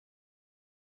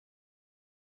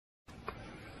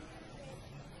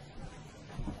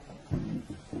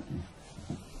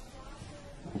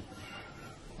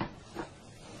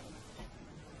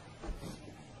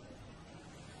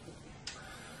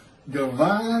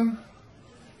divine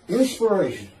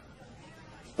inspiration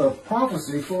of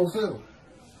prophecy fulfilled.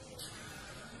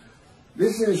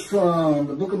 This is from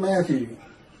the book of Matthew,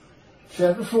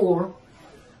 chapter 4,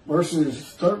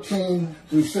 verses 13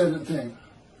 through 17.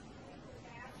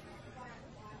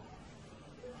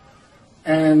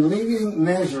 And leaving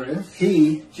Nazareth,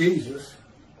 he, Jesus,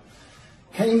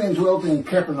 came and dwelt in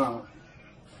Capernaum,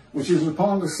 which is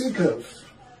upon the seacoast,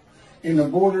 in the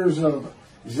borders of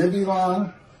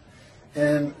Zebulun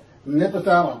and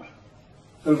Nephtali.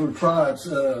 Those were tribes,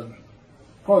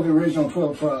 part of the original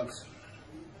 12 tribes.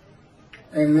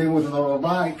 And there was the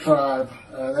Levite tribe,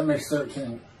 that makes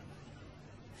 13.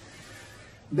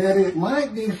 That it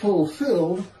might be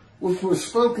fulfilled, which was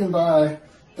spoken by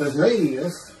Isaiah,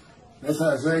 that's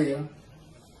Isaiah,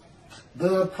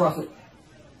 the prophet,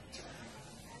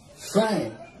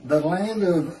 saying, the land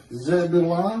of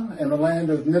Zebulun and the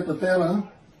land of Nephtali,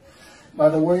 by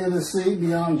the way of the sea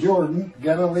beyond Jordan,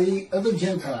 Galilee of the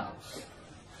Gentiles.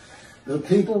 The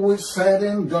people which sat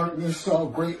in darkness saw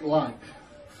great light.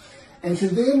 And to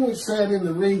them which sat in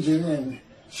the region and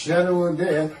shadow of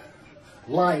death,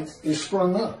 light is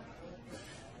sprung up.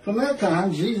 From that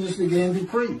time, Jesus began to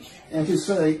preach and to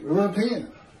say,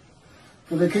 repent,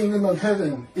 for the kingdom of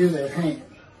heaven is at hand.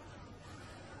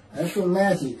 That's from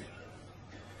Matthew.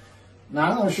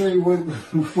 Now, I want to show you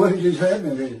what is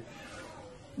happening here.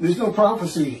 There's no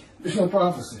prophecy. There's no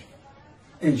prophecy.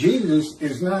 And Jesus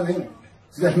is not in it.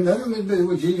 It's got nothing to do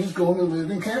with Jesus going to live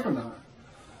in Capernaum.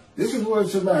 This is what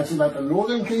it's about. It's about the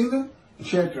northern kingdom in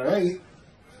chapter 8.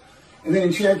 And then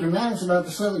in chapter 9, it's about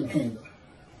the southern kingdom.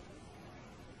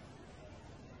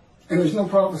 And there's no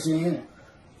prophecy in it.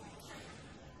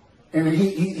 And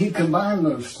he combined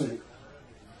those two.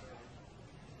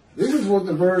 This is what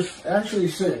the verse actually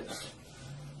says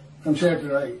from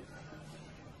chapter 8.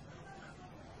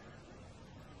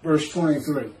 Verse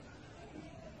 23.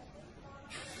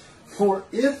 For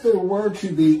if there were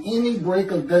to be any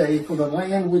break of day for the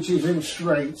land which is in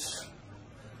straits,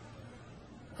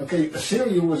 okay,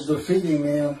 Assyria was defeating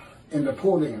them and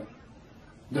deporting them.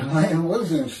 The land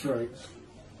was in straits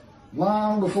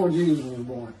long before Jesus was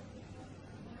born.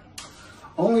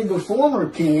 Only the former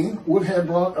king would have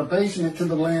brought abasement to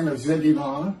the land of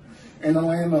Zebulun and the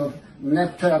land of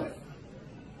Naphtali,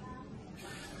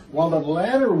 while the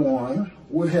latter one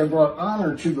would have brought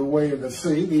honor to the way of the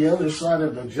sea, the other side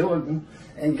of the Jordan,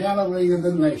 and Galilee of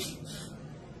the nations.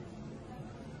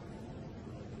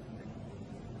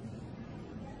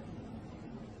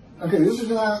 Okay, this is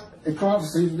not a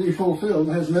prophecy to be fulfilled.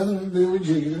 It has nothing to do with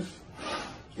Jesus.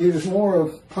 It is more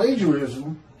of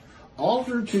plagiarism,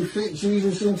 altered to fit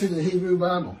Jesus into the Hebrew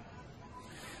Bible.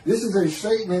 This is a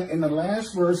statement in the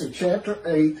last verse of chapter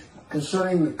 8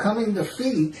 concerning the coming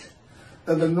defeat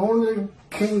of the northern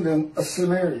kingdom of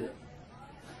Samaria,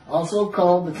 also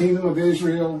called the kingdom of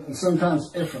Israel and sometimes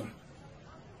Ephraim,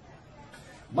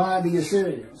 by the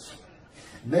Assyrians.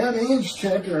 That ends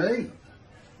chapter 8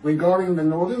 regarding the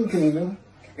northern kingdom,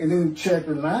 and then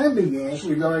chapter 9 begins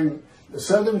regarding the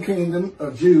southern kingdom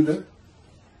of Judah,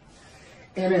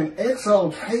 and an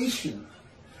exaltation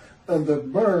of the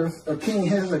birth of King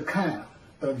Hezekiah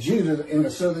of Judah in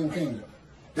the southern kingdom.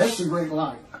 That's the great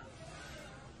light.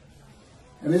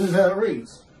 And this is how it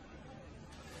reads.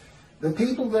 The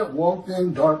people that walked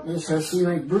in darkness have seen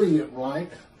a brilliant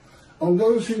light. On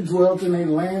those who dwelt in a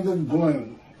land of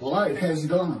gloom, light has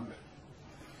dawned.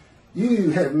 You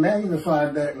have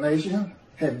magnified that nation,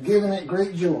 have given it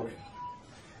great joy.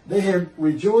 They have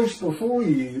rejoiced before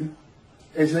you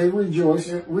as they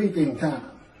rejoice at reaping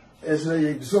time, as they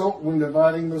exult when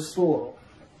dividing the spoil.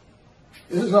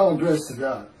 This is all addressed to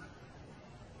God.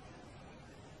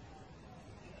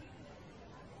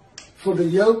 For the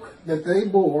yoke that they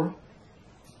bore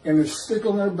and the stick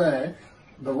on their back,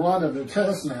 the rod of the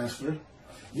taskmaster,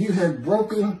 you have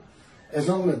broken as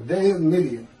on the day of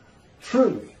Midian.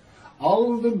 Truly,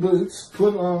 all of the boots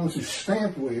put on to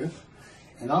stamp with,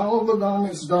 and all of the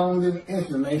garments donned in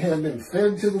infamy have been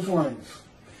fed to the flames,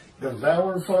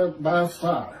 devoured by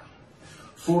fire.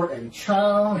 For a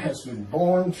child has been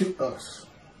born to us.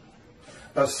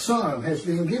 A son has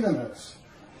been given us,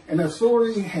 and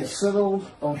authority has settled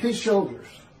on his shoulders.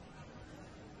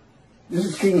 This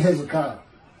is King Hezekiah.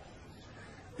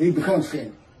 He becomes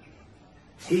king.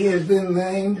 He has been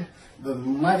named the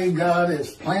mighty God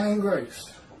as planning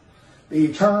grace, the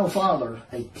eternal Father,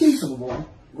 a peaceable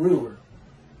ruler.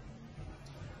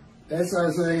 That's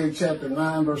Isaiah chapter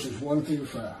 9, verses 1 through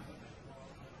 5.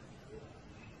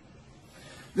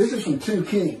 This is from 2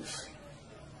 Kings,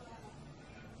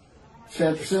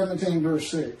 chapter 17, verse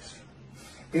 6.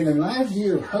 In the 9th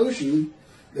year of Hoshea,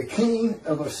 the king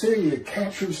of Assyria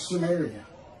captured Samaria.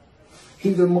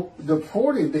 he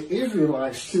deported the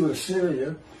Israelites to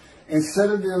Assyria and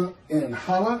settled them in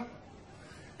Hala,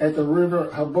 at the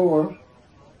river Habor,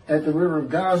 at the river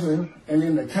Gaza, and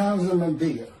in the towns of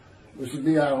Media, which would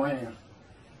be Iran.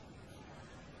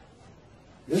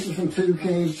 This is from 2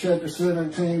 Kings chapter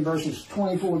 17, verses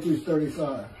 24 through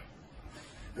 35.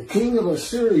 The king of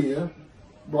Assyria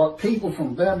brought people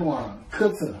from Babylon,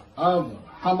 Cutha, Ava,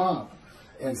 Hamath,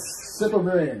 and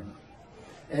Sepharvaim,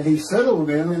 and he settled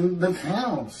them in the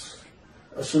towns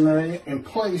of Samaria in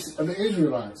place of the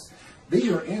Israelites. These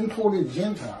are imported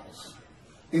Gentiles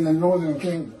in the northern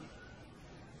kingdom.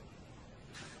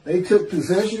 They took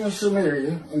possession of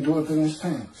Samaria and dwelt in its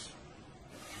towns.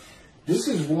 This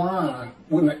is why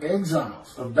when the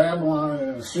exiles of Babylon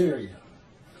and Assyria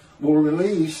were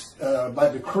released by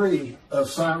decree of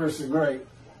Cyrus the Great,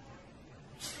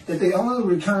 that they only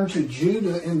returned to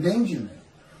Judah and Benjamin.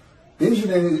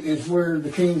 Benjamin is where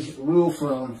the kings rule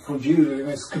from for Judah, and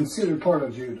it's considered part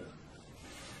of Judah.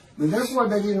 But that's why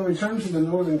they didn't return to the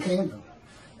northern kingdom.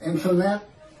 And from that,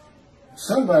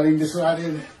 somebody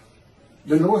decided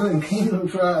the northern kingdom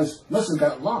tribes must have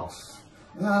got lost.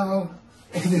 No,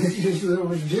 there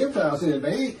was Gentiles here.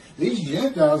 These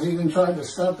Gentiles even tried to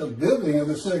stop the building of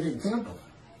the second temple.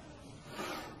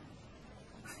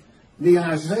 The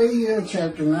Isaiah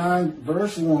chapter 9,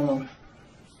 verse 1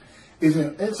 is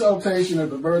an exaltation of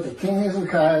the birth of King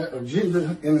Hezekiah of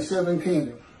Judah in the southern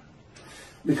kingdom,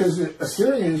 because the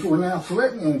Assyrians were now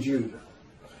threatening Judah,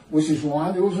 which is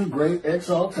why there was a great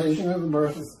exaltation of the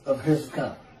birth of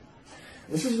Hezekiah.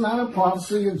 This is not a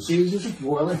prophecy of Jesus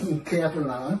dwelling in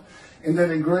Capernaum, and that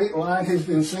a great light has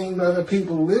been seen by the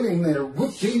people living there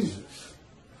with Jesus,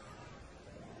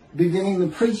 beginning the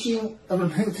preaching of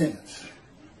repentance.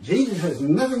 Jesus has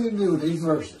nothing to do with these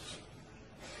verses.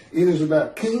 It is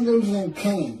about kingdoms and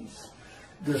kings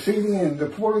defeating and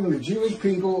deporting the Jewish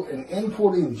people and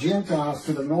importing Gentiles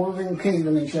to the northern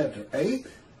kingdom in chapter 8.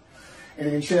 And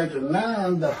in chapter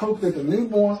 9, the hope that the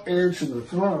newborn heir to the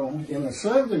throne in the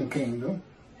southern kingdom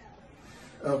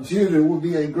of Judah will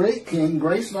be a great king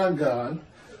graced by God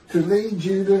to lead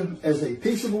Judah as a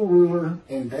peaceable ruler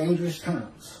in dangerous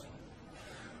times.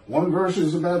 One verse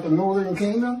is about the northern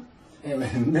kingdom, and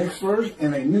the next verse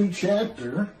in a new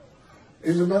chapter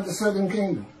is about the southern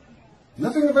kingdom.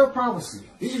 Nothing about prophecy.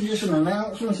 These are just an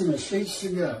announcements and a speech to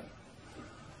God.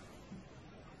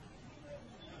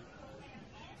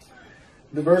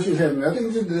 The verses have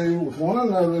nothing to do with one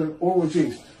another or with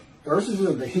Jesus. Verses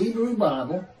of the Hebrew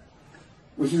Bible,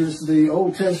 which is the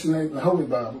Old Testament and the Holy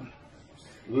Bible,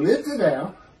 lifted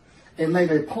out and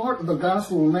made a part of the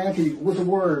Gospel of Matthew with the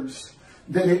words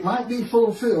that it might be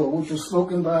fulfilled, which was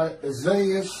spoken by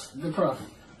Isaiah the prophet.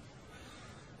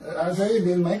 Isaiah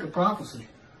didn't make a prophecy.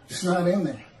 It's not in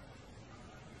there.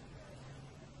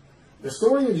 The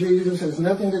story of Jesus has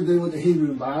nothing to do with the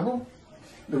Hebrew Bible.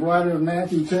 The writer of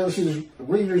Matthew tells his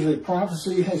readers that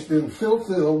prophecy has been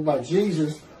fulfilled by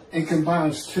Jesus and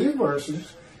combines two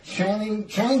verses,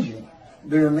 changing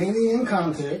their meaning and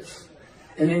context,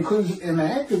 and includes an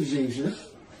act of Jesus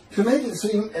to make it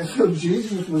seem as though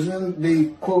Jesus was in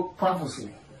the, quote, prophecy.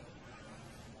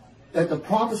 That the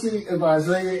prophecy of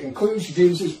Isaiah includes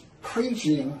Jesus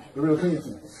preaching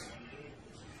repentance.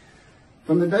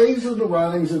 From the days of the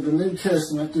writings of the New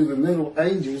Testament through the Middle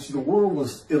Ages, the world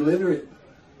was illiterate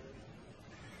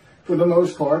for the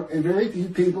most part, and very few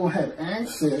people had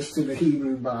access to the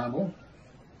Hebrew Bible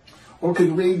or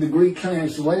could read the Greek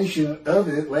translation of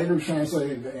it, later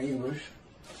translated to English.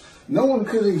 No one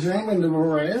could examine the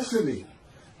veracity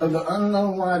of the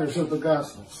unknown writers of the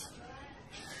Gospels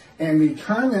and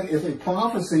determine if a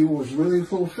prophecy was really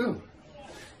fulfilled,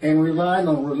 and relied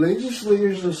on religious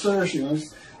leaders'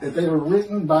 assertions that they were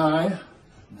written by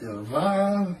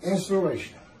divine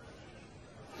inspiration.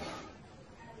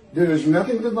 There is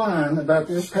nothing divine about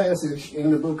this passage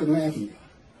in the book of Matthew.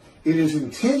 It is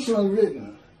intentionally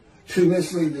written to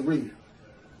mislead the reader.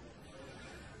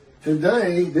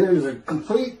 Today, there is a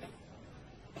complete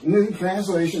new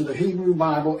translation of the Hebrew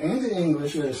Bible into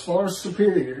English that is far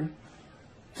superior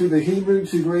to the Hebrew,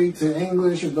 to Greek, to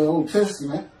English of the Old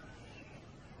Testament.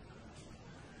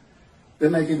 They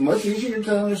make it much easier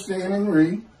to understand and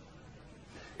read.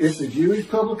 It's the Jewish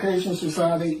Publication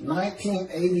Society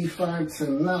 1985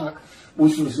 Tanakh,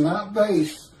 which was not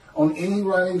based on any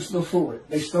writings before it.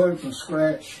 They started from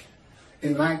scratch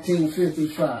in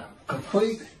 1955.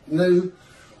 Complete new.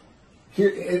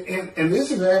 Here, and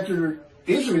this is after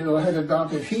Israel had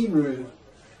adopted Hebrew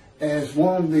as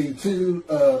one of the two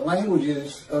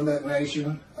languages of that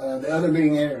nation, the other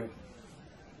being Arab.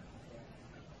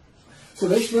 So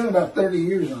they spent about 30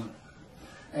 years on it.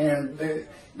 And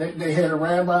they had a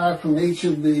rabbi from each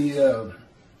of the,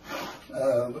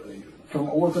 from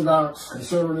Orthodox,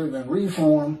 Conservative, and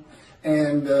Reform,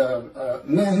 and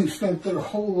men who spent their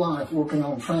whole life working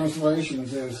on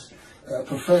translations as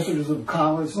professors of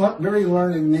college, not very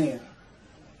learned men.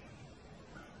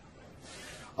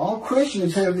 All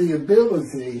Christians have the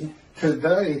ability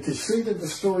today to see that the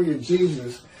story of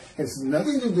Jesus has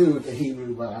nothing to do with the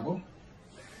Hebrew Bible,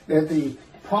 that the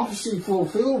prophecy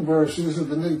fulfilled verses of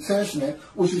the New Testament,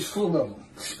 which is full of them,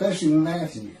 especially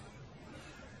Matthew.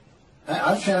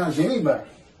 I challenge anybody,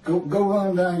 go run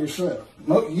them down yourself.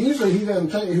 Usually he doesn't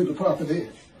tell you who the prophet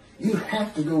is. You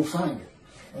have to go find it.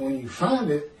 And when you find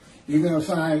it, you're going to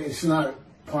find it's not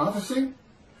prophecy,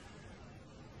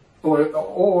 or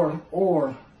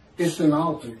it's been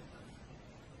altered.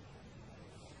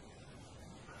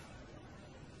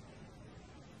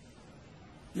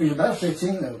 There's about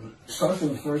 15 of them. It starts on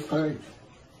the first page.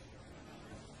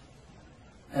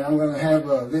 And I'm going to have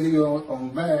a video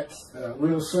on that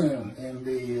real soon in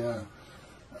the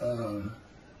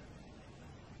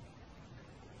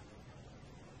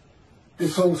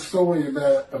this whole story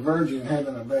about a virgin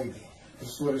having a baby.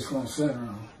 That's what it's going to center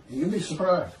on. You'll be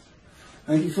surprised.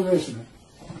 Thank you for listening.